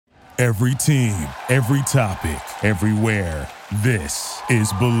Every team, every topic, everywhere. This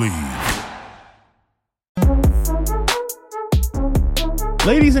is Believe.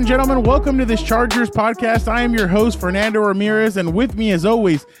 Ladies and gentlemen, welcome to this Chargers podcast. I am your host, Fernando Ramirez, and with me, as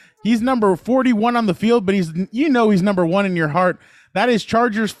always, he's number 41 on the field, but he's number one in your heart. That is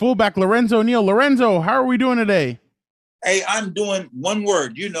Chargers fullback Lorenzo Neal. Lorenzo, how are we doing today? Hey, I'm doing one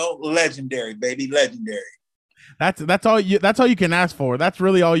word, legendary, baby, legendary. That's all you can ask for. That's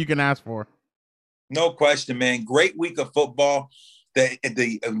really all you can ask for. No question, man. Great week of football.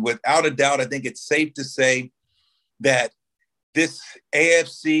 Without a doubt, I think it's safe to say that this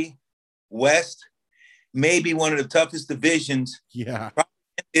AFC West may be one of the toughest divisions. Yeah.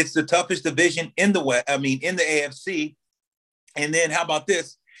 It's the toughest division in the West. In the AFC. And then how about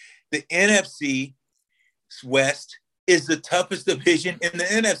this? The NFC West is the toughest division in the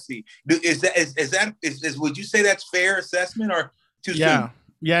NFC. Would you say that's fair assessment or too soon?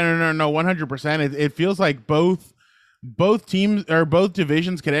 Yeah, no, 100%. It feels like both teams or both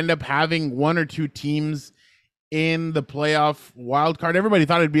divisions could end up having one or two teams in the playoff wild card. Everybody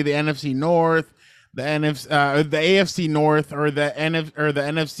thought it'd be the NFC North, the AFC North, or the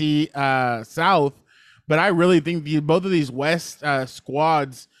NFC South. But I really think both of these West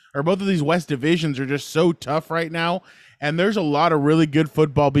squads or both of these West divisions are just so tough right now, and there's a lot of really good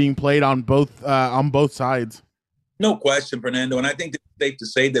football being played on both sides. No question, Fernando, and I think it's safe to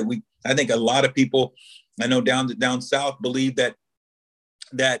say that I think a lot of people, I know down south, believe that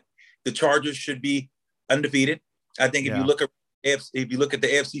the Chargers should be undefeated. I think if you look at the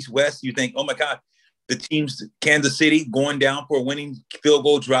AFC West, you think, oh my God, the teams, Kansas City going down for a winning field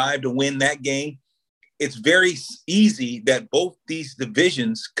goal drive to win that game. It's very easy that both these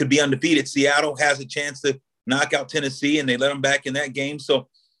divisions could be undefeated. Seattle has a chance to knock out Tennessee, and they let them back in that game. So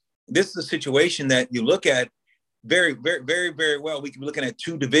this is a situation that you look at very, very, very, very well. We could be looking at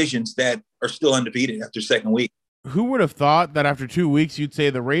two divisions that are still undefeated after second week. Who would have thought that after 2 weeks you'd say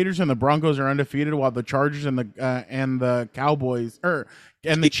the Raiders and the Broncos are undefeated while the Chargers and the Cowboys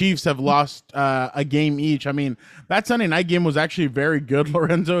and the Chiefs have lost a game each? I mean, that Sunday night game was actually very good,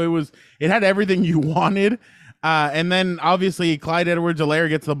 Lorenzo. It had everything you wanted. And then obviously Clyde Edwards-Helaire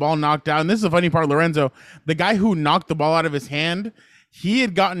gets the ball knocked out. And this is the funny part, Lorenzo. The guy who knocked the ball out of his hand, he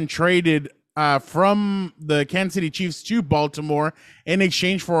had gotten traded from the Kansas City Chiefs to Baltimore in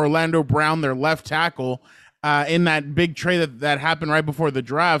exchange for Orlando Brown, their left tackle, in that big trade that happened right before the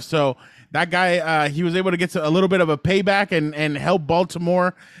draft. So that guy, he was able to get a little bit of a payback and help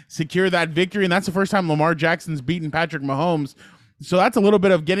Baltimore secure that victory. And that's the first time Lamar Jackson's beaten Patrick Mahomes. So that's a little bit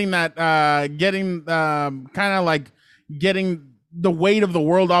of getting the weight of the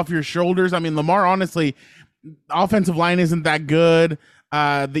world off your shoulders. I mean, Lamar, honestly, offensive line isn't that good.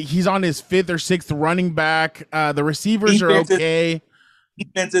 He's on his fifth or sixth running back. The receivers are okay.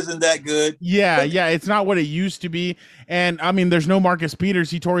 Defense isn't that good. Yeah, it's not what it used to be. And I mean, there's no Marcus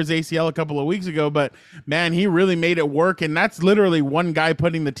Peters. He tore his ACL a couple of weeks ago, but man, he really made it work. And that's literally one guy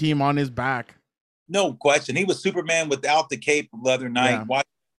putting the team on his back. No question. He was Superman without the cape the other night. Yeah.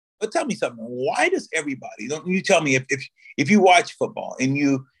 But tell me something. Why does everybody, don't you tell me if you watch football and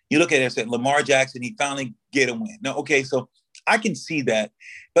you look at it and say, Lamar Jackson, he finally get a win. No, okay, so I can see that.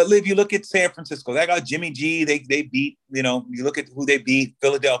 But if you look at San Francisco, they got Jimmy G. They beat, you look at who they beat,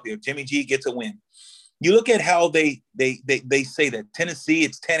 Philadelphia. Jimmy G gets a win. You look at how they say that Tennessee,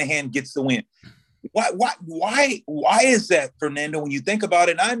 it's Tannehill gets the win. Why is that, Fernando? When you think about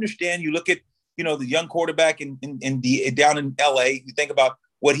it, and I understand you look at, the young quarterback down in LA, you think about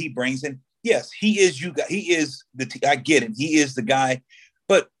what he brings in. Yes, he is I get it. He is the guy.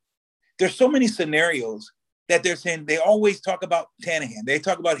 But there's so many scenarios that they're saying they always talk about Tannehill. They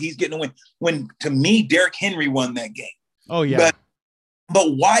talk about he's getting a win. When to me, Derrick Henry won that game. Oh yeah.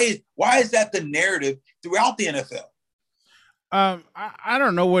 But why is that the narrative throughout the NFL? I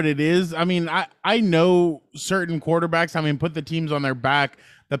don't know what it is. I mean, I know certain quarterbacks, put the teams on their back.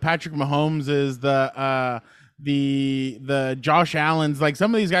 The Patrick Mahomes is the Josh Allen's, like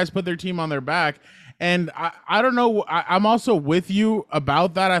some of these guys put their team on their back. And I don't know. I'm also with you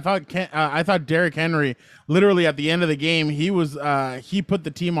about that. I thought Derrick Henry, literally at the end of the game, he put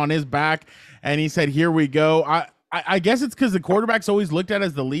the team on his back and he said, "Here we go." I guess it's because the quarterback's always looked at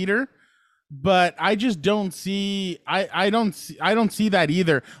as the leader, but I just don't see. I don't see that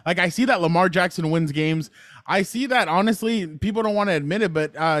either. Like I see that Lamar Jackson wins games. I see that, honestly, people don't want to admit it,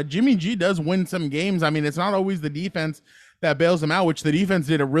 but Jimmy G does win some games. I mean, it's not always the defense that bails him out, which the defense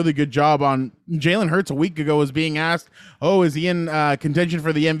did a really good job on. Jalen Hurts a week ago was being asked, is he in contention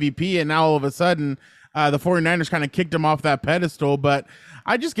for the MVP? And now all of a sudden, the 49ers kind of kicked him off that pedestal. But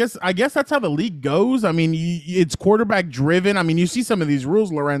I guess that's how the league goes. I mean, it's quarterback driven. I mean, you see some of these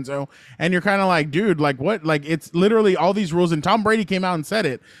rules, Lorenzo, and you're kind of like, dude, like what? Like it's literally all these rules. And Tom Brady came out and said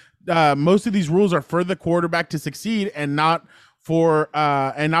it. Most of these rules are for the quarterback to succeed and not for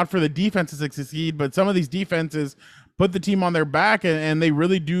the defense to succeed. But some of these defenses put the team on their back, and they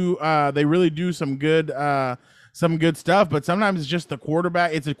really do some good stuff. But sometimes it's just the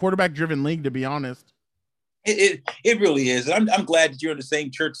quarterback. It's a quarterback driven league, to be honest. It really is. I'm glad that you're in the same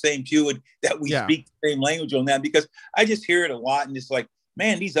church, same pew, and that we speak the same language on that, because I just hear it a lot, and it's like,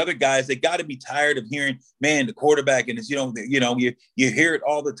 man, these other guys, they got to be tired of hearing, man, the quarterback, and it's you hear it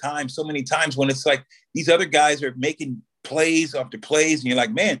all the time, so many times, when it's like these other guys are making plays after plays, and you're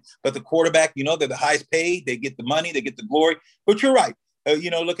like, man, but the quarterback, they're the highest paid, they get the money, they get the glory. But you're right.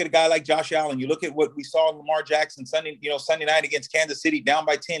 Look at a guy like Josh Allen. You look at what we saw in Lamar Jackson Sunday night against Kansas City, down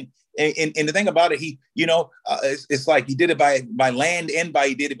by 10. And the thing about it, it's like he did it by land and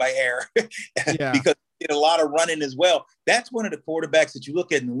he did it by air because he did a lot of running as well. That's one of the quarterbacks that you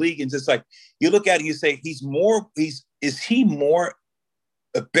look at in the league, and it's like you look at it, and you say is he more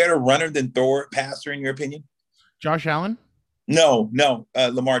a better runner than thrower, passer, in your opinion? Josh Allen? No,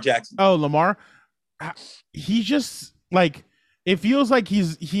 Lamar Jackson. Oh, Lamar. He just like. It feels like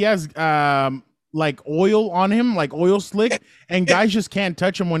he has like oil on him, like oil slick, and guys just can't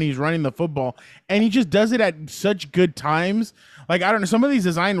touch him when he's running the football. And he just does it at such good times. Like, I don't know, some of these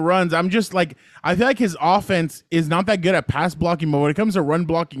design runs, I'm just like, I feel like his offense is not that good at pass blocking, but when it comes to run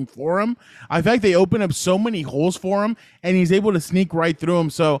blocking for him, I feel like they open up so many holes for him, and he's able to sneak right through them.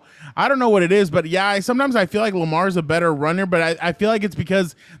 So I don't know what it is, but yeah, sometimes I feel like Lamar's a better runner, but I feel like it's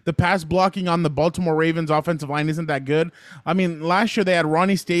because the pass blocking on the Baltimore Ravens offensive line isn't that good. I mean, last year they had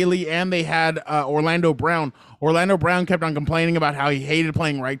Ronnie Staley and they had Orlando Brown. Orlando Brown kept on complaining about how he hated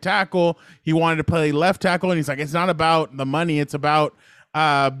playing right tackle. He wanted to play left tackle, and he's like, it's not about the money. It's about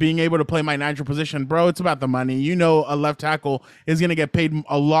being able to play my natural position. Bro, it's about the money. A left tackle is going to get paid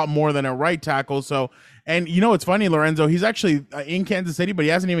a lot more than a right tackle. So, and it's funny, Lorenzo, he's actually in Kansas City, but he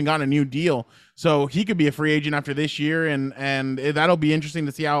hasn't even gotten a new deal. So he could be a free agent after this year, and that'll be interesting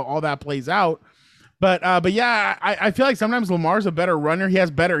to see how all that plays out. But yeah, I feel like sometimes Lamar's a better runner. He has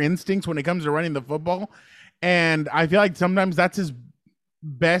better instincts when it comes to running the football. And I feel like sometimes that's his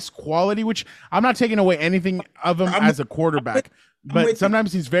best quality, which I'm not taking away anything of him as a quarterback, but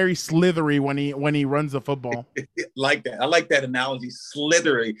sometimes he's very slithery when he runs the football. Like that. I like that analogy,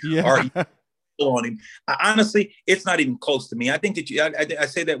 slithery. Yeah. On him. Honestly, it's not even close to me. I think that I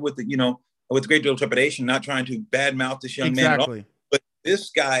say that with with great deal of trepidation, not trying to badmouth this young man at all. But this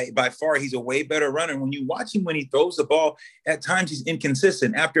guy, by far, he's a way better runner. When you watch him when he throws the ball, at times he's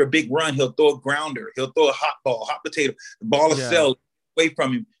inconsistent. After a big run, he'll throw a grounder. He'll throw a hot ball, hot potato, the ball is fell away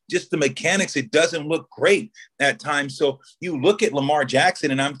from him. Just the mechanics, it doesn't look great at times. So you look at Lamar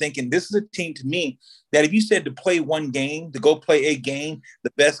Jackson, and I'm thinking, this is a team to me that if you said to play one game, to go play a game,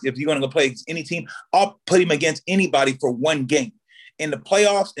 the best, if you're going to go play any team, I'll put him against anybody for one game. In the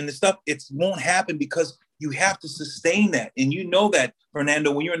playoffs and the stuff, it won't happen because you have to sustain that. And you know that,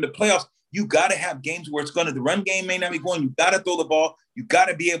 Fernando, when you're in the playoffs, you got to have games where the run game may not be going. You got to throw the ball. You got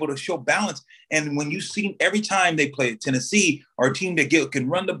to be able to show balance. And when you see every time they play Tennessee or a team that can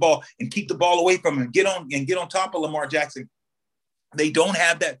run the ball and keep the ball away from him and get on top of Lamar Jackson, they don't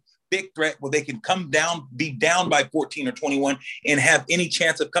have that big threat where they can be down by 14 or 21 and have any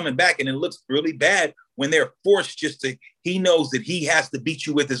chance of coming back. And it looks really bad when they're forced he knows that he has to beat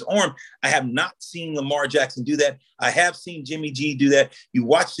you with his arm. I have not seen Lamar Jackson do that. I have seen Jimmy G do that. You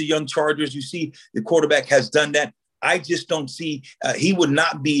watch the young Chargers, you see the quarterback has done that. I just don't see, he would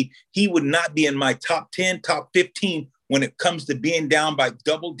not be in my top 10, top 15 when it comes to being down by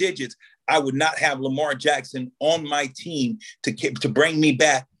double digits. I would not have Lamar Jackson on my team to bring me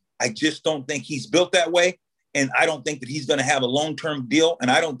back. I just don't think he's built that way. And I don't think that he's going to have a long-term deal.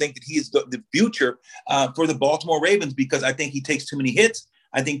 And I don't think that he is the future for the Baltimore Ravens, because I think he takes too many hits.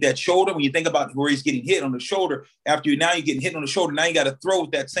 I think that shoulder, when you think about where he's getting hit on the shoulder, you're getting hit on the shoulder, now you got to throw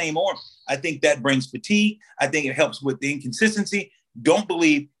with that same arm. I think that brings fatigue. I think it helps with the inconsistency. Don't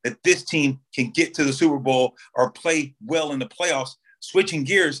believe that this team can get to the Super Bowl or play well in the playoffs. Switching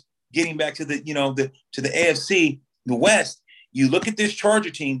gears, getting back to the AFC, the West, you look at this Charger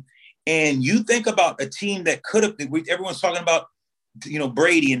team, and you think about a team that could have, everyone's talking about,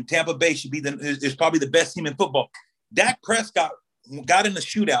 Brady and Tampa Bay is probably the best team in football. Dak Prescott got in the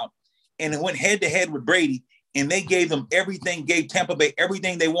shootout and it went head to head with Brady, and they gave Tampa Bay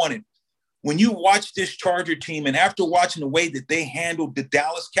everything they wanted. When you watch this Charger team, and after watching the way that they handled the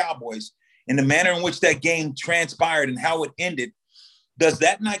Dallas Cowboys and the manner in which that game transpired and how it ended, does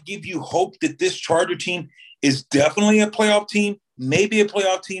that not give you hope that this Charger team is definitely a playoff team? maybe a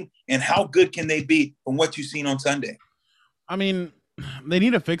playoff team, and how good can they be from what you've seen on Sunday? I mean, they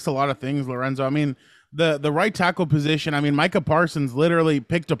need to fix a lot of things, Lorenzo. I mean, the right tackle position, I mean, Micah Parsons literally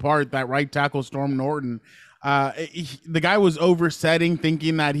picked apart that right tackle, Storm Norton. The guy was oversetting,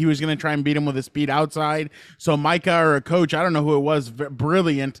 thinking that he was going to try and beat him with his speed outside. So Micah or a coach, I don't know who it was,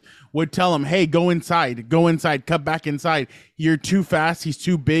 brilliant, would tell him, hey, go inside, cut back inside. You're too fast. He's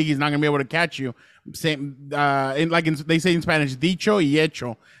too big. He's not going to be able to catch you. Same, they say in Spanish, dicho y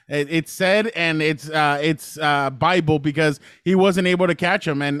hecho. It's said, and it's Bible, because he wasn't able to catch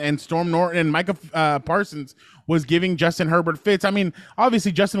him, and Storm Norton and Micah Parsons was giving Justin Herbert fits. I mean,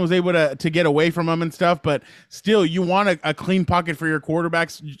 obviously Justin was able to get away from him and stuff, but still, you want a clean pocket for your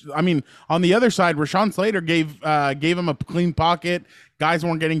quarterbacks. I mean, on the other side, Rashawn Slater gave him a clean pocket. Guys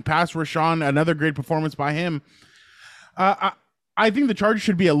weren't getting past Rashawn. Another great performance by him. I think the Chargers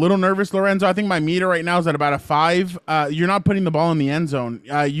should be a little nervous, Lorenzo. I think my meter right now is at about a 5. You're not putting the ball in the end zone.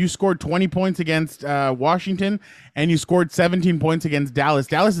 You scored 20 points against Washington, and you scored 17 points against Dallas.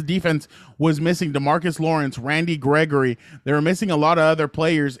 Dallas' defense was missing DeMarcus Lawrence, Randy Gregory. They were missing a lot of other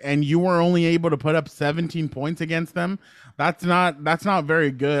players, and you were only able to put up 17 points against them. That's not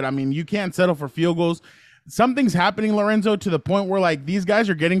very good. I mean, you can't settle for field goals. Something's happening, Lorenzo, to the point where, like, these guys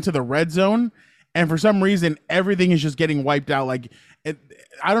are getting to the red zone, and for some reason, everything is just getting wiped out. Like,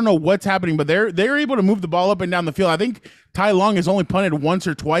 I don't know what's happening, but they're able to move the ball up and down the field. I think Ty Long has only punted once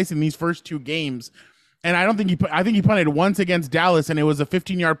or twice in these first 2 games, and I think he punted once against Dallas, and it was a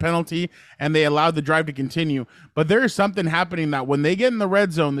 15-yard penalty, and they allowed the drive to continue. But there is something happening that when they get in the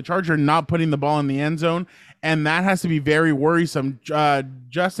red zone, the Chargers are not putting the ball in the end zone, and that has to be very worrisome.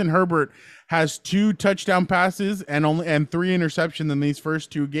 Justin Herbert has 2 touchdown passes and 3 interceptions in these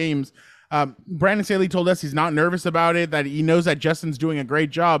first 2 games. Brandon Staley told us he's not nervous about it, that he knows that Justin's doing a great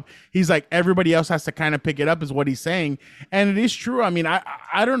job. He's like, everybody else has to kind of pick it up, is what he's saying. And it is true. I mean,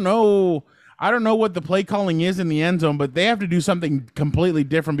 I don't know. I don't know what the play calling is in the end zone, but they have to do something completely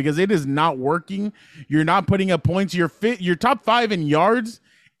different, because it is not working. You're not putting up points. You're top 5 in yards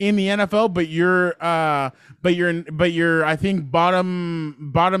in the NFL, but you're I think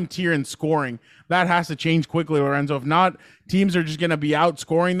bottom tier in scoring. That has to change quickly, Lorenzo. If not, teams are just going to be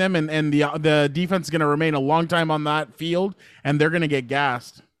outscoring them, and the defense is going to remain a long time on that field, and they're going to get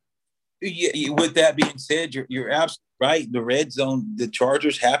gassed. Yeah, with that being said, you're absolutely right. The red zone, the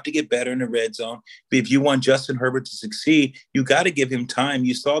Chargers have to get better in the red zone. But if you want Justin Herbert to succeed, you got to give him time.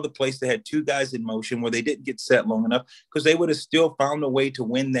 You saw the place that had 2 guys in motion where they didn't get set long enough, because they would have still found a way to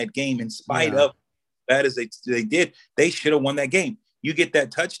win that game in spite of bad as they did. They should have won that game. You get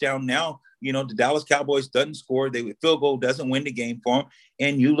that touchdown now. You know, the Dallas Cowboys doesn't score. The field goal doesn't win the game for them.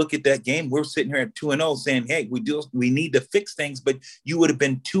 And you look at that game, we're sitting here at 2-0 saying, hey, we need to fix things, but you would have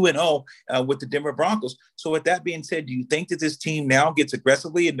been 2-0 with the Denver Broncos. So with that being said, do you think that this team now gets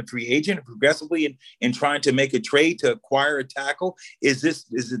aggressively in the free agent, progressively in trying to make a trade to acquire a tackle? Is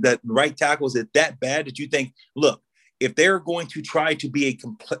it that right tackle? Is it that bad that you think, look, if they're going to try to be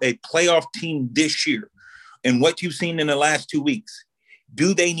a playoff team this year, and what you've seen in the last 2 weeks,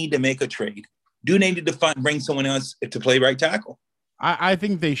 do they need to make a trade? Do they need to bring someone else to play right tackle? I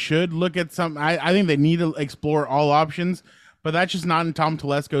think they should look at some. I think they need to explore all options, but that's just not in Tom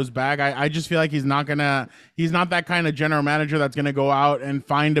Telesco's bag. I just feel like he's not that kind of general manager that's gonna go out and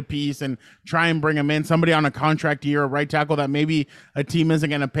find a piece and try and bring him in, somebody on a contract year, a right tackle that maybe a team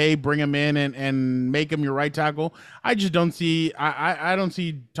isn't gonna pay, bring him in and make him your right tackle. I just don't see. I don't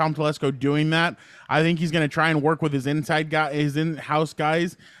see Tom Telesco doing that. I think he's gonna try and work with his his in-house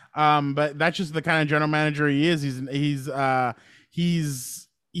guys. But that's just the kind of general manager he is.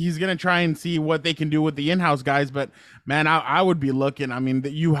 He's going to try and see what they can do with the in-house guys. But man, I would be looking. I mean,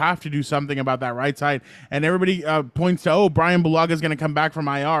 you have to do something about that right side. And everybody points to, Brian Bulaga is going to come back from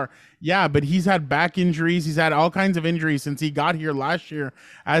IR. Yeah, but he's had back injuries. He's had all kinds of injuries since he got here last year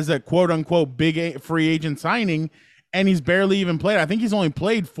as a quote unquote big free agent signing. And he's barely even played. I think he's only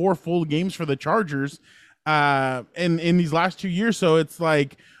played 4 full games for the Chargers in these last 2 years. So it's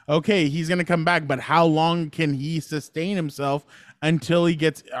like, okay, he's going to come back, but how long can he sustain himself until he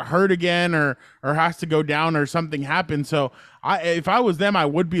gets hurt again or has to go down or something happens? So if I was them, I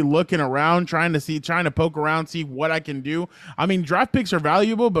would be looking around, trying to poke around, see what I can do. I mean, draft picks are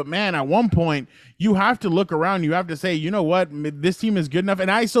valuable, but man, at one point you have to look around. You have to say, you know what, this team is good enough.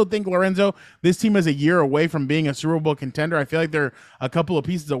 And I still think, Lorenzo, this team is a year away from being a Super Bowl contender. I feel like they're a couple of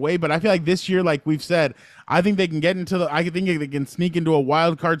pieces away, but I feel like this year, like we've said, I think they can I think they can sneak into a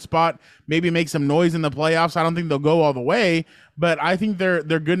wild card spot, maybe make some noise in the playoffs. I don't think they'll go all the way, but I think they're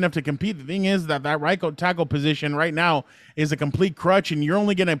good enough to compete. The thing is that right tackle position right now is a complete crutch, and you're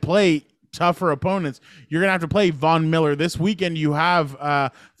only going to play tougher opponents. You're going to have to play Von Miller. This weekend you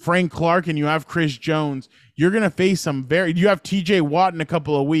have Frank Clark and you have Chris Jones. You're going to face you have TJ Watt in a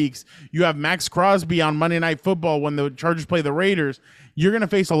couple of weeks. You have Max Crosby on Monday Night Football when the Chargers play the Raiders. You're going to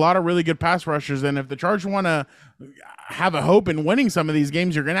face a lot of really good pass rushers. And if the Chargers want to have a hope in winning some of these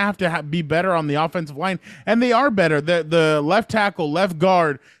games, you're going to have to be better on the offensive line. And they are better. The left tackle, left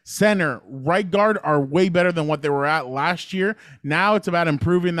guard, center, right guard are way better than what they were at last year. Now it's about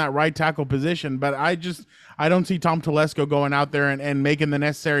improving that right tackle position. But I don't see Tom Telesco going out there and making the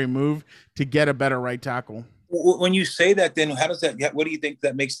necessary move to get a better right tackle. When you say that, then what do you think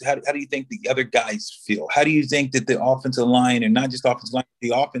that makes, how do you think the other guys feel? How do you think that the offensive line, and not just offensive line,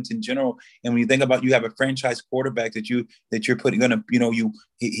 the offense in general, and when you think about, you have a franchise quarterback that you're putting on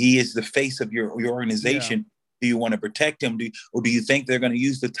he is the face of your organization. Yeah. Do you want to protect him? Or do you think they're going to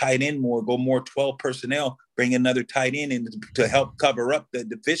use the tight end more, go more 12 personnel, bring another tight end in to help cover up the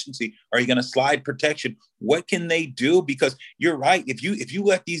deficiency? Are you going to slide protection? What can they do? Because you're right. If you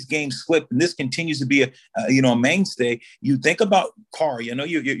let these games slip, and this continues to be a mainstay, you think about Carr.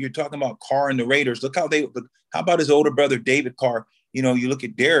 You're talking about Carr and the Raiders. Look how about his older brother David Carr? You look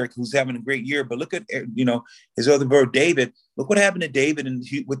at Derek, who's having a great year, but look at his other brother David. Look what happened to David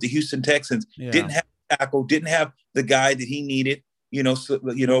with the Houston Texans. Yeah. Didn't have tackle, didn't have the guy that he needed. He ended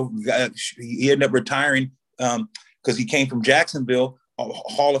up retiring because he came from Jacksonville, a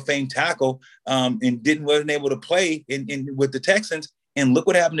Hall of Fame tackle, and wasn't able to play in with the Texans. And look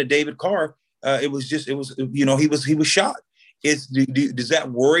what happened to David Carr. He was shot. Does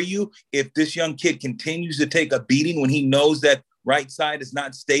that worry you if this young kid continues to take a beating when he knows that right side is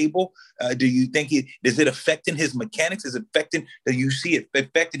not stable? Do you think is it affecting his mechanics? Is it affecting, do you see it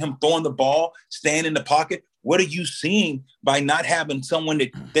affecting him throwing the ball, staying in the pocket? What are you seeing by not having someone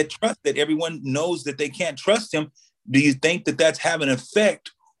that trusts, that everyone knows that they can't trust him? Do you think that that's having an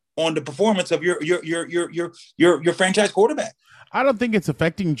effect on the performance of your franchise quarterback? I don't think it's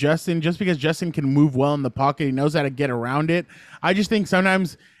affecting Justin just because Justin can move well in the pocket. He knows how to get around it. I just think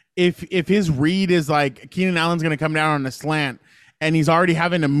sometimes if his read is like Keenan Allen's going to come down on a slant and he's already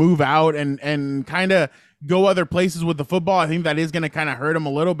having to move out and kind of go other places with the football, I think that is going to kind of hurt him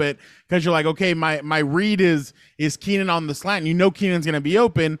a little bit, because you're like, okay, my read is Keenan on the slant. Keenan's going to be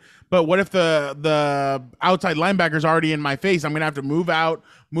open, but what if the outside linebacker's already in my face? I'm going to have to move out,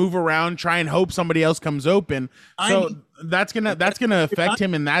 move around, try and hope somebody else comes open. So that's gonna affect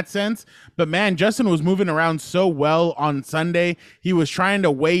him in that sense. But man, Justin was moving around so well on Sunday. He was trying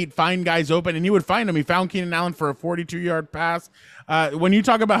to find guys open, and he would find them. He found Keenan Allen for a 42-yard pass. When you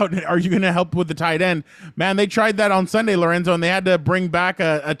talk about, are you going to help with the tight end? Man, they tried that on Sunday, Lorenzo, and they had to bring back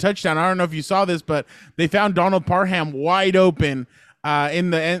a touchdown. I don't know if you saw this, but they found Donald Parham wide open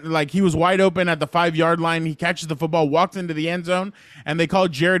in the end. Like, he was wide open at the 5-yard line. He catches the football, walks into the end zone, and they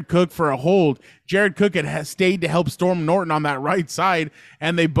called Jared Cook for a hold. Jared Cook had stayed to help Storm Norton on that right side,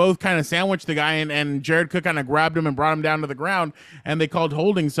 and they both kind of sandwiched the guy, and Jared Cook kind of grabbed him and brought him down to the ground, and they called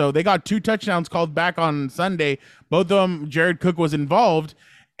holding. So they got 2 touchdowns called back on Sunday. Both of them, Jared Cook was involved.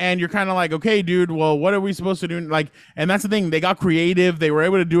 And you're kind of like, okay, dude, well, what are we supposed to do? Like, and that's the thing. They got creative. They were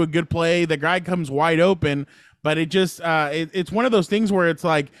able to do a good play. The guy comes wide open, but it just, it's one of those things where it's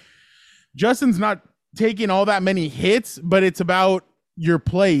like, Justin's not taking all that many hits, but it's about your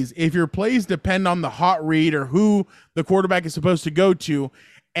plays. If your plays depend on the hot read or who the quarterback is supposed to go to,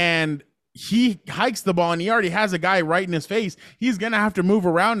 and he hikes the ball and he already has a guy right in his face, he's going to have to move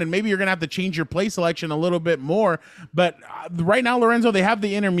around, and maybe you're going to have to change your play selection a little bit more. But right now, Lorenzo, they have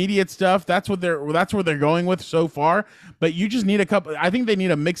the intermediate stuff. That's what they're going with so far. But you just need I think they need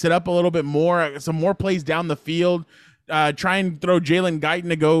to mix it up a little bit more, some more plays down the field. Try and throw Jalen Guyton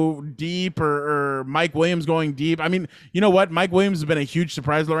to go deep, or Mike Williams going deep. I mean, you know what? Mike Williams has been a huge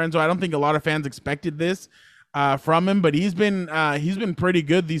surprise, Lorenzo. I don't think a lot of fans expected this from him, but he's been pretty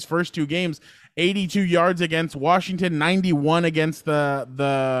good these first 2 games. 82 yards against Washington, 91 against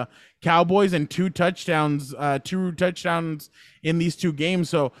the Cowboys, and 2 touchdowns in these 2 games.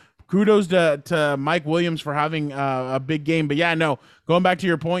 So kudos to Mike Williams for having a big game. But yeah, no, going back to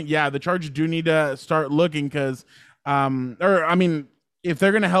your point, yeah, the Chargers do need to start looking, because if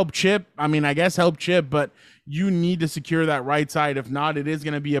they're going to help Chip, I guess help Chip, but you need to secure that right side. If not, it is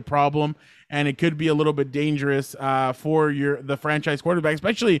going to be a problem, and it could be a little bit dangerous for the franchise quarterback,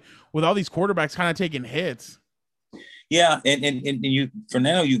 especially with all these quarterbacks kind of taking hits. Yeah, and you, for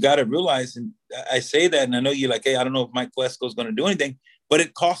now, you got to realize, and I say that, and I know you're like, hey, I don't know if Mike Telesco is going to do anything, but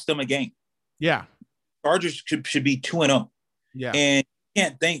it cost them a game. Yeah, Chargers should be 2-0. Yeah, and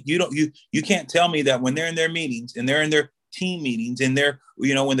you can't tell me that when they're in their meetings and they're in their team meetings and they're,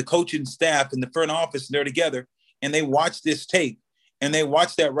 when the coaching staff and the front office, and they're together and they watch this tape and they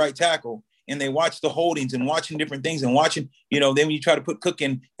watch that right tackle and they watch the holdings and watching different things and watching, then when you try to put Cook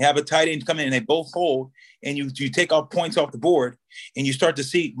in, have a tight end come in and they both hold and you take off points off the board and you start to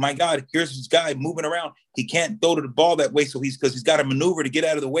see, my God, here's this guy moving around. He can't throw to the ball that way. So because he's got to maneuver to get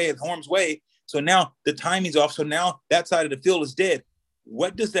out of the way of harm's way. So now the timing's off. So now that side of the field is dead.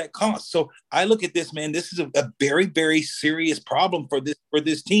 What does that cost? So I look at this, man, this is a very, very serious problem for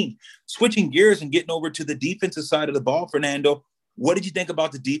this team. Switching gears and getting over to the defensive side of the ball, Fernando, what did you think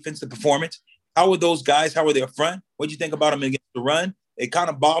about the defense, the performance? How were those guys? How were they up front? What did you think about them against the run? It kind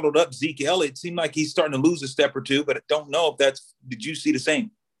of bottled up Zeke Elliott. It seemed like he's starting to lose a step or two, but I don't know if did you see the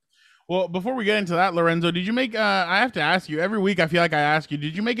same? Well, before we get into that, Lorenzo, did you make, I have to ask you, every week I feel like I ask you,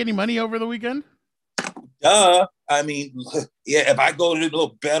 did you make any money over the weekend? I mean, yeah, if I go to the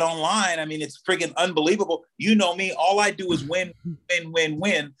little bet online, I mean, it's freaking unbelievable. You know me, all I do is win,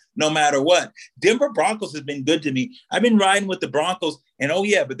 no matter what. Denver Broncos has been good to me. I've been riding with the Broncos, and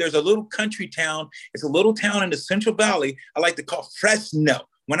but there's a little country town. It's a little town in the Central Valley I like to call Fresno.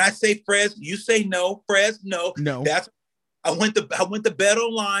 When I say Fres, you say no, Fresno. No. I went to bet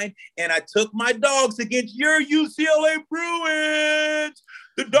online, and I took my dogs against your UCLA Bruins.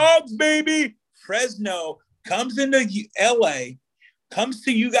 The dogs, baby. Fresno comes into LA, comes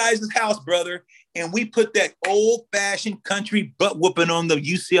to you guys' house, brother, and we put that old-fashioned country butt whooping on the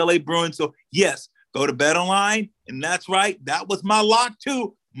UCLA Bruins. So, yes, go to Bet Online, and that's right. That was my lock,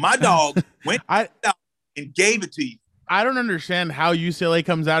 too. My dog went out and gave it to you. I don't understand how UCLA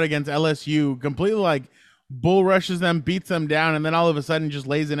comes out against LSU, completely bull rushes them, beats them down, and then all of a sudden just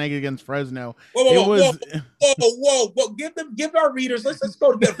lays an egg against Fresno. Whoa. Give our readers, let's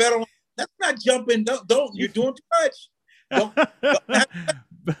go to Bet Online. That's not jumping. Don't. You're doing too much. I'm gonna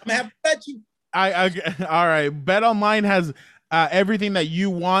have to bet you. All right. Bet Online has everything that you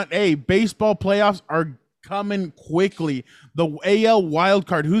want. Hey, baseball playoffs are coming quickly. The AL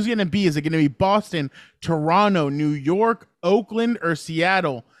wildcard. Who's going to be? Is it going to be Boston, Toronto, New York, Oakland, or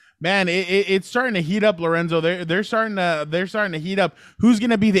Seattle? Man, it's starting to heat up, Lorenzo. They're starting to heat up. Who's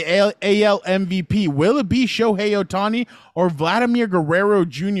going to be the AL MVP? Will it be Shohei Ohtani or Vladimir Guerrero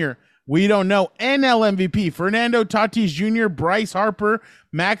Jr.? We don't know. NL MVP, Fernando Tatis Jr., Bryce Harper,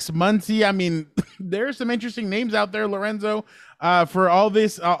 Max Muncy. I mean, there's some interesting names out there, Lorenzo, for all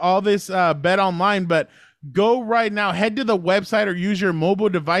this Bet Online. But go right now, head to the website or use your mobile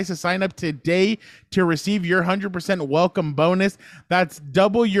device to sign up today to receive your 100% welcome bonus. That's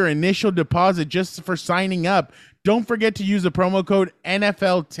double your initial deposit just for signing up. Don't forget to use the promo code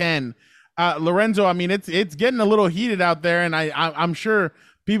NFL10. Lorenzo, I mean, it's getting a little heated out there, and I'm sure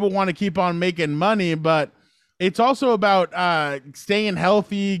people want to keep on making money, but it's also about staying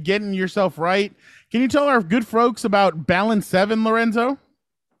healthy, getting yourself right. Can you tell our good folks about Balance 7, Lorenzo?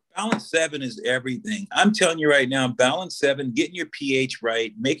 Balance 7 is everything. I'm telling you right now, Balance 7, getting your pH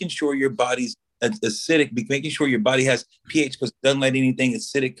right, making sure your body's acidic, making sure your body has pH because it doesn't let anything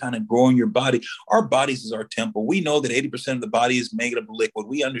acidic kind of grow in your body. Our bodies is our temple. We know that 80% of the body is made of liquid.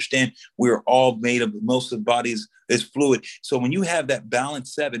 We understand we're all made of, most of the bodies is fluid. So when you have that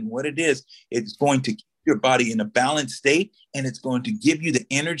Balance 7, what it is, it's going to keep your body in a balanced state, and it's going to give you the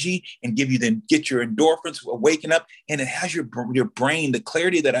energy and get your endorphins waking up, and it has your brain. The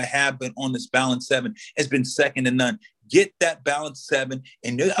clarity that I have been on this Balance 7 has been second to none. Get that Balance 7,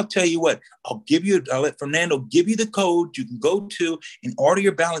 and I'll tell you what, I'll let Fernando give you the code. You can go to and order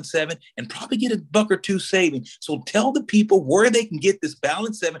your Balance 7 and probably get $1 or $2 saving. So tell the people where they can get this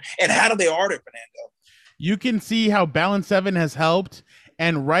Balance 7 and how do they order it, Fernando? You can see how Balance 7 has helped.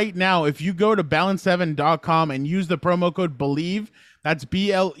 And right now, if you go to balance7.com and use the promo code BELIEVE, that's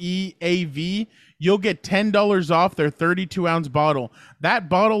BLEAV, you'll get $10 off their 32-ounce bottle. That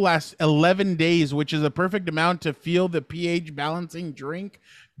bottle lasts 11 days, which is a perfect amount to feel the pH balancing drink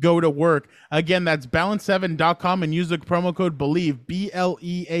go to work. Again, that's balance7.com and use the promo code BELIEVE,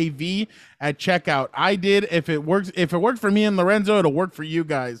 BLEAV, at checkout. I did. If it worked for me and Lorenzo, it'll work for you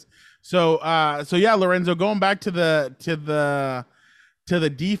guys. So yeah, Lorenzo, going back to the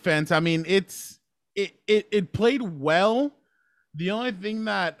defense, I mean, it played well. The only thing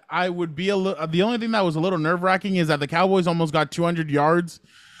that was a little nerve-wracking is that the Cowboys almost got 200 yards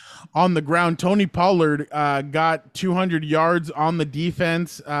on the ground. Tony Pollard got 200 yards on the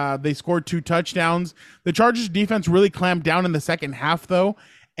defense. They scored 2 touchdowns. The Chargers defense really clamped down in the second half, though,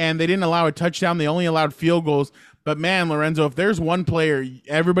 and they didn't allow a touchdown. They only allowed field goals. But man, Lorenzo, if there's one player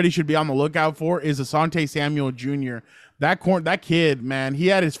everybody should be on the lookout for, is Asante Samuel Jr. That kid, man, he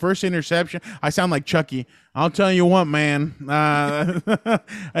had his first interception. I sound like Chucky. I'll tell you what, man.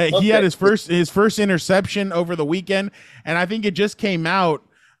 He had his first interception over the weekend, and I think it just came out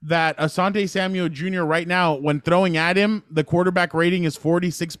that Asante Samuel Jr. right now, when throwing at him, the quarterback rating is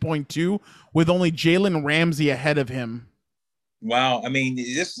 46.2 with only Jalen Ramsey ahead of him. Wow. I mean,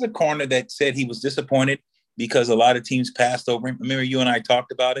 this is a corner that said he was disappointed because a lot of teams passed over him. Remember, you and I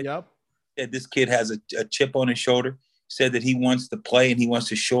talked about it? Yep. Said this kid has a chip on his shoulder, said that he wants to play and he wants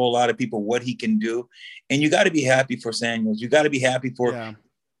to show a lot of people what he can do. And you got to be happy for Samuels. You got to be happy for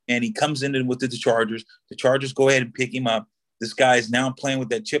and he comes in with the Chargers. The Chargers go ahead and pick him up. This guy is now playing with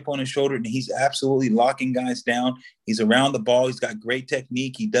that chip on his shoulder, and he's absolutely locking guys down. He's around the ball. He's got great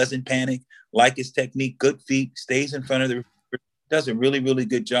technique. He doesn't panic, like his technique, good feet, stays in front of the does a really, really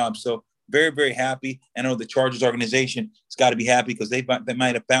good job. So very, very happy. I know the Chargers organization has got to be happy because they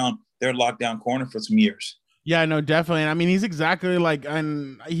might have found their lockdown corner for some years. Yeah, no, definitely. And I mean, he's exactly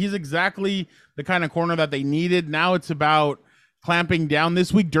the kind of corner that they needed. Now it's about clamping down.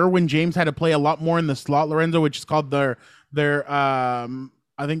 This week, Derwin James had to play a lot more in the slot, Lorenzo, which is called their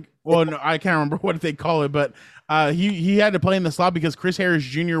I think, well, no, I can't remember what they call it, but he had to play in the slot because Chris Harris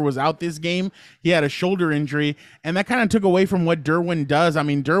Jr. was out this game. He had a shoulder injury, and that kind of took away from what Derwin does. I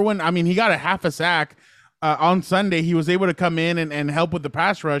mean, he got a half a sack on Sunday. He was able to come in and help with the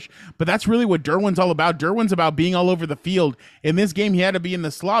pass rush, but that's really what Derwin's all about. Derwin's about being all over the field. In this game, he had to be in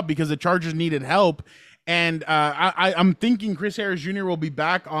the slot because the Chargers needed help. And I'm thinking Chris Harris Jr. will be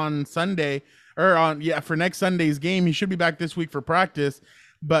back on Sunday for next Sunday's game. He should be back this week for practice.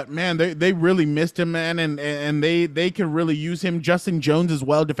 But man, they really missed him, man, and they could really use him. Justin Jones as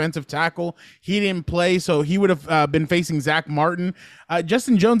well, defensive tackle. He didn't play, so he would have been facing Zach Martin.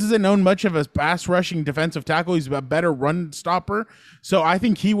 Justin Jones isn't known much of a pass rushing defensive tackle. He's a better run stopper. So I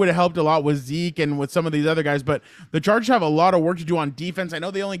think he would have helped a lot with Zeke and with some of these other guys. But the Chargers have a lot of work to do on defense. I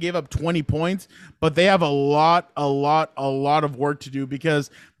know they only gave up 20 points, but they have a lot of work to do because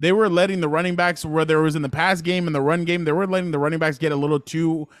they were letting the running backs, whether it was in the pass game and the run game, they were letting the running backs get a little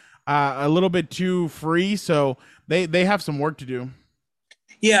bit too free. So they have some work to do.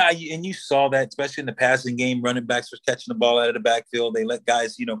 Yeah, and you saw that, especially in the passing game. Running backs were catching the ball out of the backfield. They let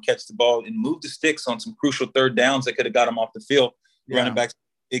guys, catch the ball and move the sticks on some crucial third downs that could have got them off the field. Yeah. Running backs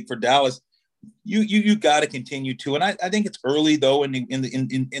big for Dallas. You got to continue to, and I think it's early though in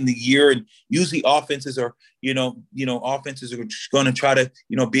the year, and usually offenses are offenses are just going to try to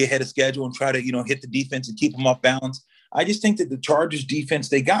be ahead of schedule and try to hit the defense and keep them off balance. I just think that the Chargers defense,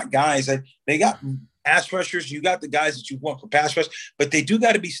 they got guys, they got pass rushers. You got the guys that you want for pass rush, but they do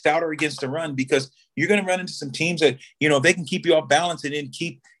got to be stouter against the run because you're going to run into some teams that, they can keep you off balance and then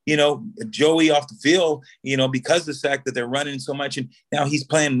keep, Joey off the field, because of the fact that they're running so much. And now he's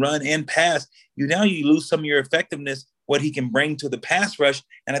playing run and pass. You lose some of your effectiveness, what he can bring to the pass rush.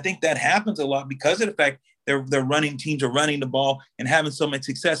 And I think that happens a lot because of the fact they're running teams are running the ball and having so much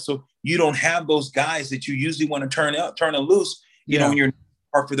success. So you don't have those guys that you usually want to turn it loose, when you're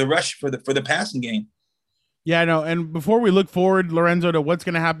for the rush for the passing game. Yeah, I know. And before we look forward, Lorenzo, to what's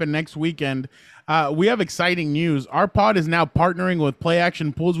going to happen next weekend, we have exciting news. Our pod is now partnering with Play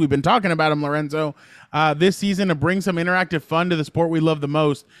Action Pools. We've been talking about them, Lorenzo, this season to bring some interactive fun to the sport we love the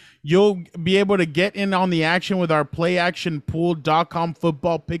most. You'll be able to get in on the action with our playactionpool.com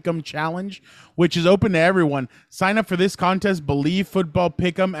football pick'em challenge, which is open to everyone. Sign up for this contest, Believe Football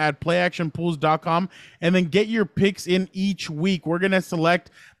Pick'em, at playactionpools.com, and then get your picks in each week. We're going to select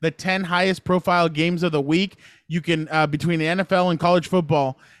the 10 highest profile games of the week. You can, between the NFL and college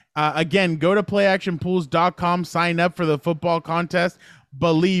football. Again, go to playactionpools.com, sign up for the football contest,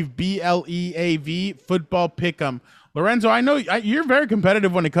 Believe, BLEAV, football pick'em. Lorenzo, I know you're very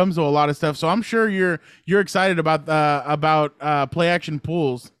competitive when it comes to a lot of stuff, so I'm sure you're excited about Play Action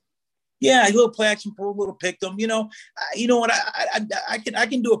Pools. Yeah, a little Play Action Pool, a little pick them. You know what? I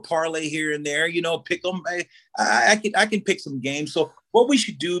can do a parlay here and there. Pick them. I can pick some games. So what we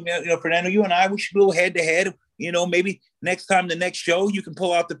should do, Fernando, you and I, we should go head to head. Maybe next time, the next show, you can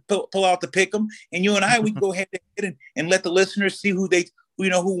pull out the pick them, and you and I, we can go head to head and let the listeners see who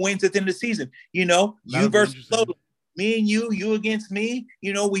wins at the end of the season. You versus Lola. Me and you against me.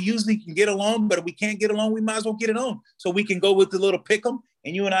 We usually can get along, but if we can't get along, we might as well get it on. So we can go with the little pick 'em,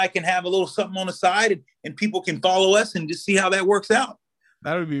 and you and I can have a little something on the side, and people can follow us and just see how that works out.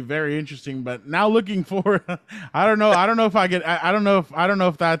 That would be very interesting. But now looking forward, I don't know if I get. I don't know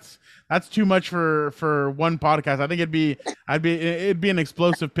if that's too much for one podcast. I think it'd be an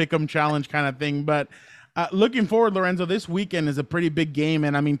explosive pick 'em challenge kind of thing. But looking forward, Lorenzo, this weekend is a pretty big game,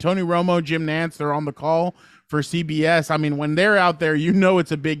 and I mean Tony Romo, Jim Nantz, they're on the call for CBS. I mean, when they're out there,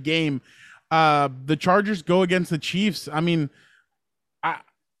 it's a big game. The Chargers go against the Chiefs. I mean, I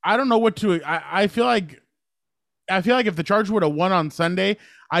don't know what to. I feel like if the Chargers would have won on Sunday,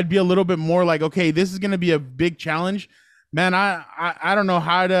 I'd be a little bit more like, okay, this is going to be a big challenge. Man, I don't know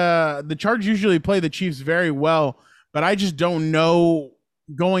how to. The Chargers usually play the Chiefs very well, but I just don't know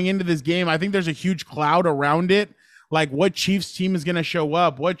going into this game. I think there's a huge cloud around it. Like what Chiefs team is going to show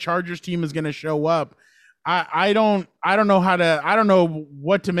up, what Chargers team is going to show up. I don't know how to. I don't know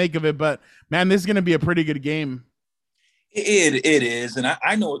what to make of it. But man, this is going to be a pretty good game. It is, and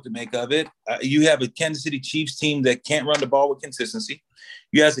I know what to make of it. You have a Kansas City Chiefs team that can't run the ball with consistency.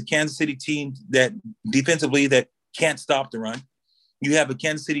 You have a Kansas City team that defensively that can't stop the run. You have a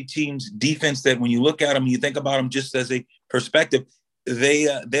Kansas City team's defense that when you look at them, you think about them just as a perspective, they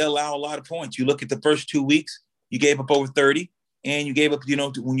allow a lot of points. You look at the first 2 weeks, you gave up over 30, and you gave up,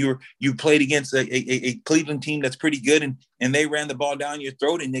 when you played against a Cleveland team that's pretty good, and they ran the ball down your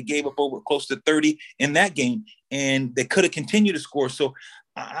throat, and they gave up over close to 30 in that game, and they could have continued to score. So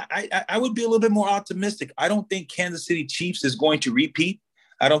I would be a little bit more optimistic. I don't think Kansas City Chiefs is going to repeat.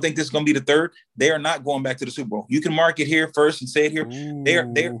 I don't think this is going to be the third. They are not going back to the Super Bowl. You can mark it here first and say it here.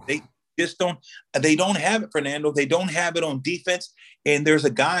 They just don't. They don't have it, Fernando. They don't have it on defense. And there's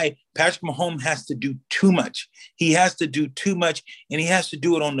a guy, Patrick Mahomes, has to do too much. He has to do too much, and he has to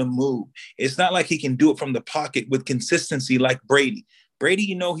do it on the move. It's not like he can do it from the pocket with consistency like Brady. Brady,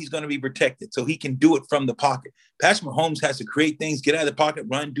 he's going to be protected, so he can do it from the pocket. Patrick Mahomes has to create things, get out of the pocket,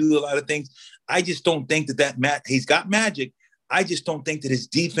 run, do a lot of things. I just don't think he's got magic. I just don't think that his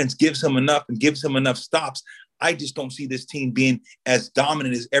defense gives him enough and gives him enough stops. I just don't see this team being as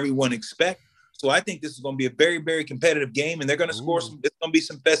dominant as everyone expects. So I think this is going to be a very, very competitive game, and they're going to score some. There's going to be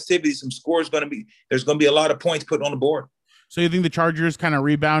some festivities, some scores going to be. There's going to be a lot of points put on the board. So you think the Chargers kind of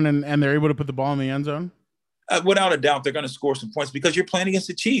rebound and they're able to put the ball in the end zone? Without a doubt, they're going to score some points because you're playing against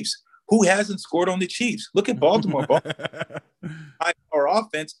the Chiefs. Who hasn't scored on the Chiefs? Look at Baltimore. Our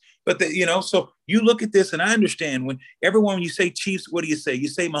offense, but so you look at this, and I understand when you say Chiefs, what do you say? You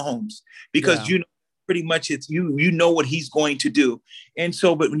say Mahomes because pretty much it's you know what he's going to do. And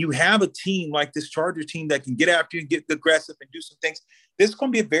so, but when you have a team like this Charger team that can get after you and get aggressive and do some things, this is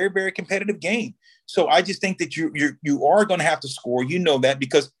going to be a very, very competitive game. So I just think that you are going to have to score. You know that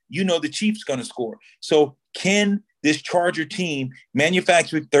because the Chiefs going to score. So can this Charger team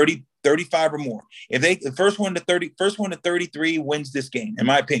manufacture 30, 35 or more? If the first one to 33 wins this game, in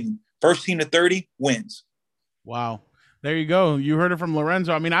my opinion. First team to 30 wins. Wow. There you go. You heard it from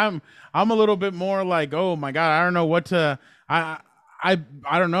Lorenzo. I mean, I'm a little bit more like, oh my God, I don't know what to I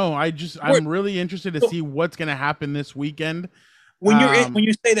don't know. I'm really interested to see what's gonna happen this weekend. When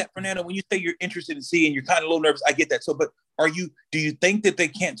you say that, Fernando, when you say you're interested in seeing, you're kind of a little nervous. I get that. So, but do you think that they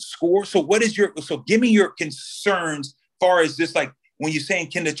can't score? So give me your concerns as far as this, like when you're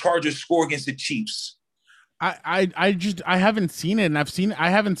saying, can the Chargers score against the Chiefs? I haven't seen it, and I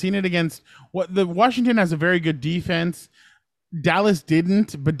haven't seen it against Washington has a very good defense. Dallas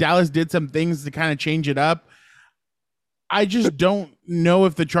didn't, but Dallas did some things to kind of change it up. I just don't know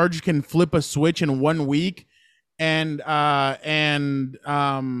if the Chargers can flip a switch in 1 week and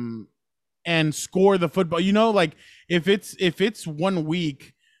score the football. Like if it's 1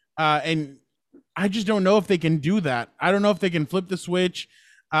 week, and I just don't know if they can do that. I don't know if they can flip the switch.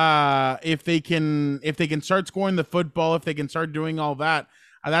 If they can start scoring the football, if they can start doing all that,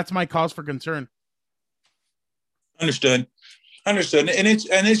 that's my cause for concern. Understood. And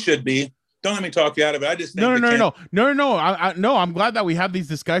it should be. Don't let me talk you out of it. I just think no. I'm glad that we have these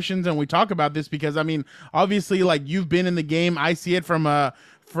discussions and we talk about this because I mean, obviously, like you've been in the game. I see it from a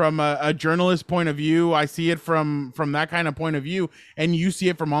journalist point of view. I see it from that kind of point of view, and you see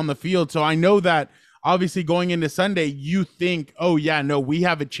it from on the field. So I know that. Obviously, going into Sunday, you think, oh, yeah, no, we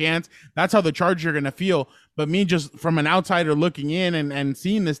have a chance. That's how the Chargers are going to feel. But me just from an outsider looking in and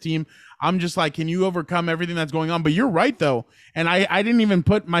seeing this team, I'm just like, can you overcome everything that's going on? But you're right, though. And I didn't even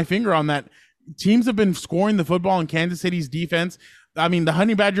put my finger on that. Teams have been scoring the football in Kansas City's defense. I mean, the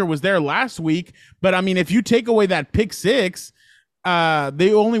Honey Badger was there last week. But, I mean, if you take away that pick six,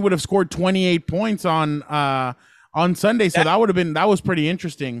 they only would have scored 28 points on Sunday. So that was pretty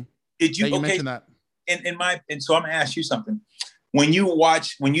interesting. Did you mention that? And so I'm gonna ask you something. When you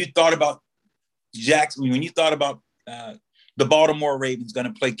thought about Jackson, when you thought about the Baltimore Ravens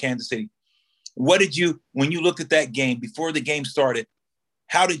going to play Kansas City, when you looked at that game before the game started,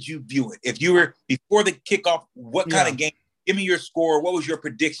 how did you view it? If you were before the kickoff, what kind of game? Give me your score. What was your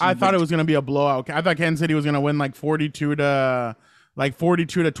prediction? I thought it was going to be a blowout. I thought Kansas City was going to win like 42 to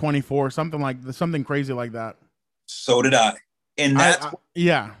 24, something crazy like that. So did I. And that's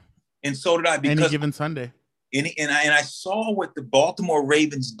yeah. And so did I. Because any given Sunday. And I saw what the Baltimore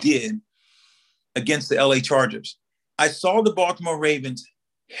Ravens did against the LA Chargers. I saw the Baltimore Ravens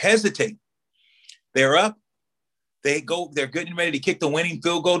hesitate. They're up. They're getting ready to kick the winning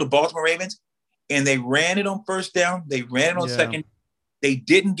field goal to Baltimore Ravens. and they ran it on first down. They ran it on second. They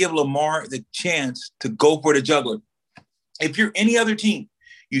didn't give Lamar the chance to go for the juggler. If you're any other team,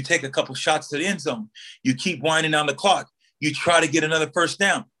 you take a couple shots to the end zone. You keep winding down the clock. You try to get another first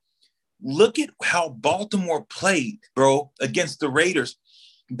down. Look at how Baltimore played, bro, against the Raiders.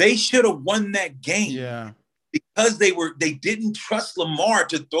 They should have won that game because they didn't trust Lamar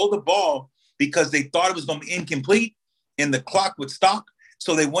to throw the ball because they thought it was going to be incomplete and the clock would stop.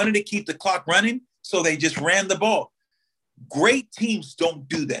 So they wanted to keep the clock running, so they just ran the ball. Great teams don't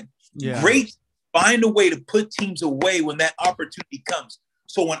do that. Great find a way to put teams away when that opportunity comes.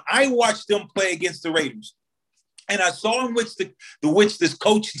 So when I watched them play against the Raiders, and I saw in which this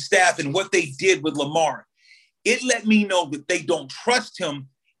coaching staff and what they did with Lamar, it let me know that they don't trust him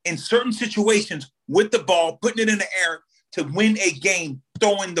in certain situations with the ball, putting it in the air to win a game,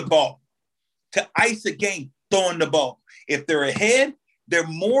 throwing the ball, to ice a game, throwing the ball. If they're ahead, they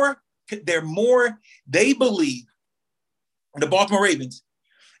believe, the Baltimore Ravens,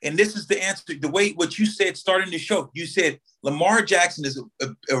 and this is the answer, the way what you said starting the show. You said Lamar Jackson is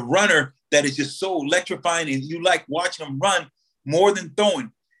a runner that is just so electrifying, and you like watching him run more than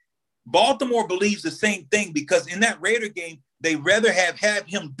throwing. Baltimore believes the same thing because in that Raider game, they rather have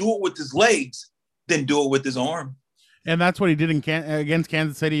him do it with his legs than do it with his arm. And that's what he did against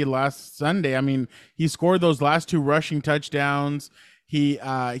Kansas City last Sunday. I mean, he scored those last 2 rushing touchdowns.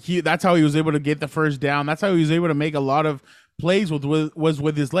 That's how he was able to get the first down. That's how he was able to make a lot of plays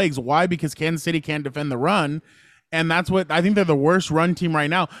with his legs. Why? Because Kansas City can't defend the run. And that's what I think they're the worst run team right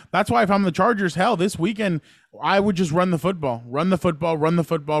now. That's why if I'm the Chargers, hell, this weekend, I would just run the football, throw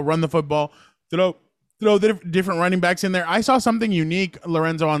the different running backs in there. I saw something unique,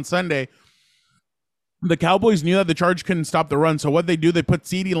 Lorenzo, on Sunday. The Cowboys knew that the Chargers couldn't stop the run. So what they do, they put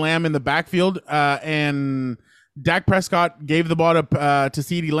CeeDee Lamb in the backfield, and Dak Prescott gave the ball to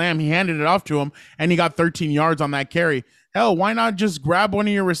CeeDee Lamb. He handed it off to him, and he got 13 yards on that carry. Hell, why not just grab one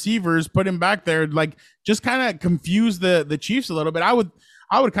of your receivers, put him back there, like just kind of confuse the Chiefs a little bit. I would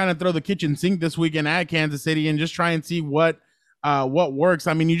kind of throw the kitchen sink this weekend at Kansas City and just try and see what works.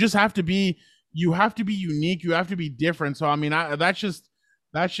 I mean, you have to be unique. You have to be different. So I mean, that's just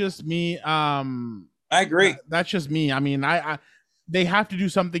me. I agree. That's just me. I mean, they have to do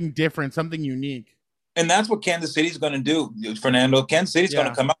something different, something unique. And that's what Kansas City's going to do, Fernando. Kansas City's going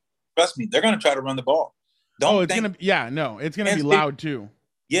to come out. Trust me, they're going to try to run the ball. It's going to be loud too.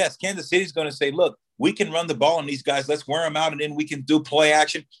 Yes, Kansas City's going to say, look, we can run the ball on these guys. Let's wear them out, and then we can do play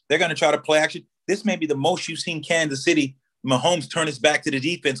action. They're going to try to play action. This may be the most you've seen Kansas City, Mahomes turn his back to the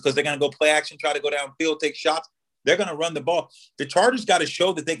defense because they're going to go play action, try to go downfield, take shots. They're going to run the ball. The Chargers got to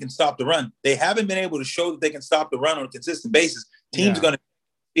show that they can stop the run. They haven't been able to show that they can stop the run on a consistent basis. Teams are going to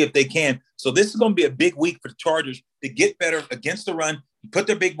see if they can. So this is going to be a big week for the Chargers to get better against the run, put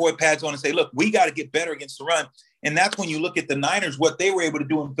their big boy pads on and say, look, we got to get better against the run. And that's when you look at the Niners, what they were able to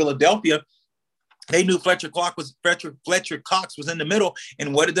do in Philadelphia. They knew Fletcher Cox was in the middle.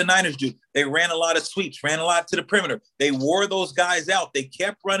 And what did the Niners do? They ran a lot of sweeps, ran a lot to the perimeter. They wore those guys out. They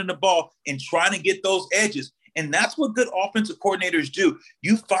kept running the ball and trying to get those edges. And that's what good offensive coordinators do.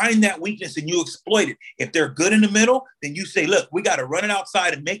 You find that weakness and you exploit it. If they're good in the middle, then you say, look, we got to run it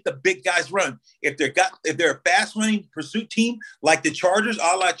outside and make the big guys run. If they're a fast running pursuit team like the Chargers,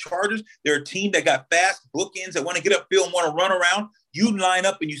 a la Chargers, they're a team that got fast bookends that want to get upfield and want to run around. You line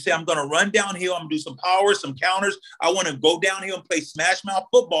up and you say, I'm going to run downhill. I'm going to do some power, some counters. I want to go downhill and play smash mouth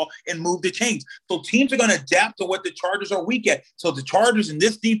football and move the chains. So teams are going to adapt to what the Chargers are weak at. So the Chargers and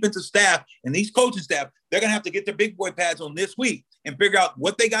this defensive staff and these coaching staff, they're going to have to get their big boy pads on this week and figure out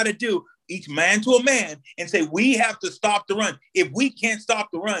what they got to do, each man to a man, and say, we have to stop the run. If we can't stop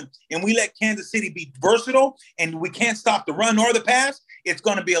the run and we let Kansas City be versatile and we can't stop the run or the pass, it's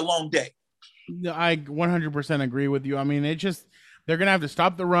going to be a long day. I 100% agree with you. I mean, they're going to have to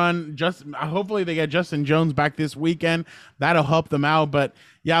stop the run. Hopefully they get Justin Jones back this weekend. That'll help them out. But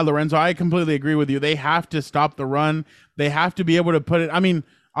yeah, Lorenzo, I completely agree with you. They have to stop the run. They have to be able to put it. I mean,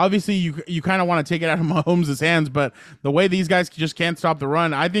 obviously you kind of want to take it out of Mahomes' hands, but the way these guys just can't stop the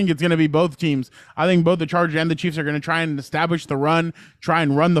run, I think it's going to be both teams. I think both the Chargers and the Chiefs are going to try and establish the run, try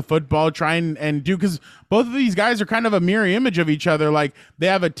and run the football, try and do, because both of these guys are kind of a mirror image of each other. Like they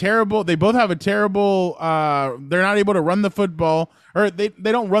both have a terrible, they're not able to run the football, or they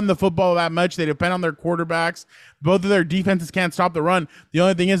don't run the football that much. They depend on their quarterbacks. Both of their defenses can't stop the run. The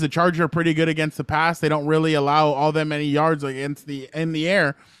only thing is the Chargers are pretty good against the pass. They don't really allow all that many yards in the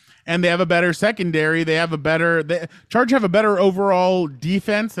air. And they have a better secondary. Chargers have a better overall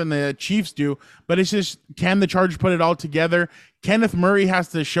defense than the Chiefs do. But it's just, can the Chargers put it all together? Kenneth Murray has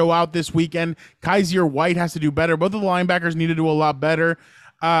to show out this weekend. Kaiser White has to do better. Both of the linebackers need to do a lot better.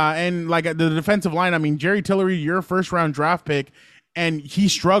 And like the defensive line, I mean, Jerry Tillery, your first round draft pick, and he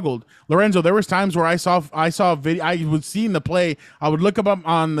struggled. Lorenzo, there was times where I saw video, I was seeing the play, I would look up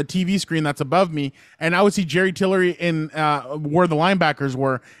on the TV screen that's above me, and I would see Jerry Tillery in where the linebackers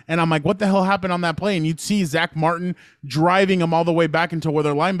were, and I'm like, what the hell happened on that play? And you'd see Zach Martin driving him all the way back into where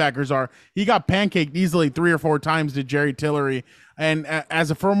their linebackers are. He got pancaked easily 3 or 4 times to Jerry Tillery, and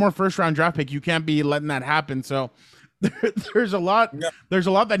as a former first round draft pick, you can't be letting that happen. So there's a lot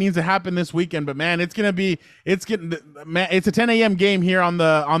that needs to happen this weekend, but man, it's a 10 a.m. game here on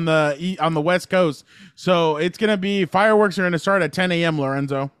the West Coast. So it's going to be, fireworks are going to start at 10 a.m.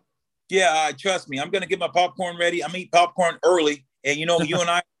 Lorenzo. Yeah, trust me. I'm going to get my popcorn ready. I'm eating popcorn early. And you and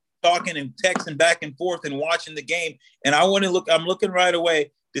I talking and texting back and forth and watching the game. And I'm looking right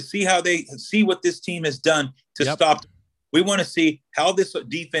away to see how they see what this team has done to stop. We want to see how this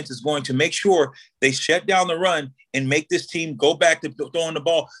defense is going to make sure they shut down the run and make this team go back to throwing the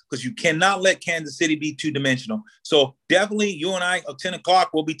ball, because you cannot let Kansas City be two-dimensional. So definitely you and I at 10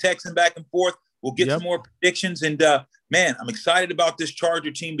 o'clock, we'll be texting back and forth. We'll get some more predictions. And, man, I'm excited about this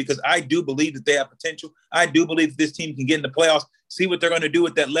Charger team because I do believe that they have potential. I do believe that this team can get in the playoffs, see what they're going to do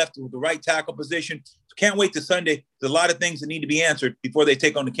with that left, with the right tackle position. Can't wait to Sunday. There's a lot of things that need to be answered before they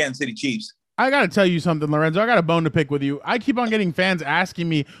take on the Kansas City Chiefs. I got to tell you something, Lorenzo. I got a bone to pick with you. I keep on getting fans asking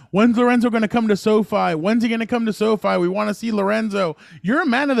me, when's Lorenzo going to come to SoFi? When's he going to come to SoFi? We want to see Lorenzo. You're a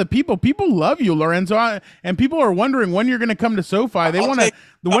man of the people. People love you, Lorenzo. And people are wondering when you're going to come to SoFi. They want to.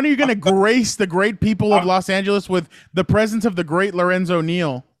 When are you going to grace the great people of Los Angeles with the presence of the great Lorenzo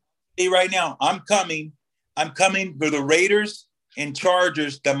Neal? Hey, right now, I'm coming for the Raiders and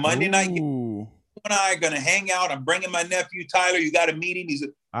Chargers. The Monday night game. You and I are going to hang out. I'm bringing my nephew, Tyler. You got to meet him. He's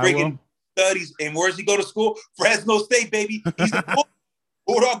freaking studies. And where's he go to school? Fresno State, baby. He's a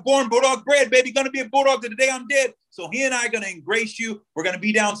Bulldog born, Bulldog bred, baby. Going to be a Bulldog to the day I'm dead. So he and I are going to embrace you. We're going to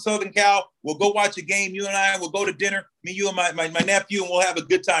be down Southern Cal. We'll go watch a game. You and I will go to dinner. Me, you, and my nephew, and we'll have a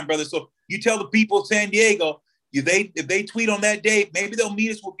good time, brother. So you tell the people of San Diego, if they tweet on that day, maybe they'll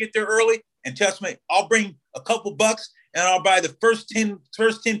meet us. We'll get there early. And trust me, I'll bring a couple bucks, and I'll buy the first 10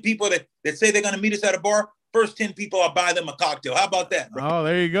 people that say they're going to meet us at a bar. First 10 people, I'll buy them a cocktail. How about that, bro? Oh,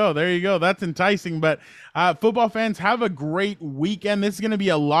 there you go. That's enticing. But football fans, have a great weekend. This is going to be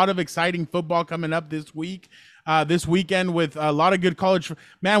a lot of exciting football coming up this weekend with a lot of good college.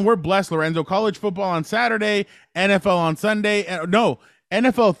 Man, we're blessed, Lorenzo. College football on Saturday, NFL on Sunday.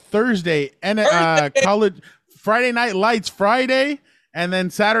 NFL Thursday, and college Friday Night Lights Friday, and then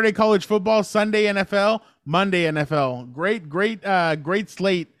Saturday college football, Sunday NFL, Monday NFL. Great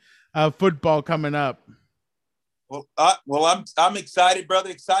slate of football coming up. Well, I'm excited, brother.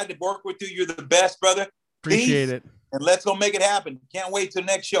 Excited to work with you. You're the best, brother. Appreciate it. And let's go make it happen. Can't wait till the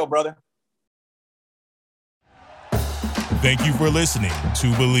next show, brother. Thank you for listening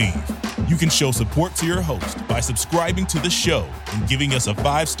to Believe. You can show support to your host by subscribing to the show and giving us a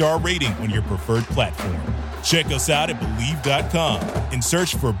 5-star rating on your preferred platform. Check us out at Believe.com and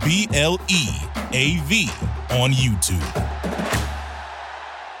search for BLEAV on YouTube.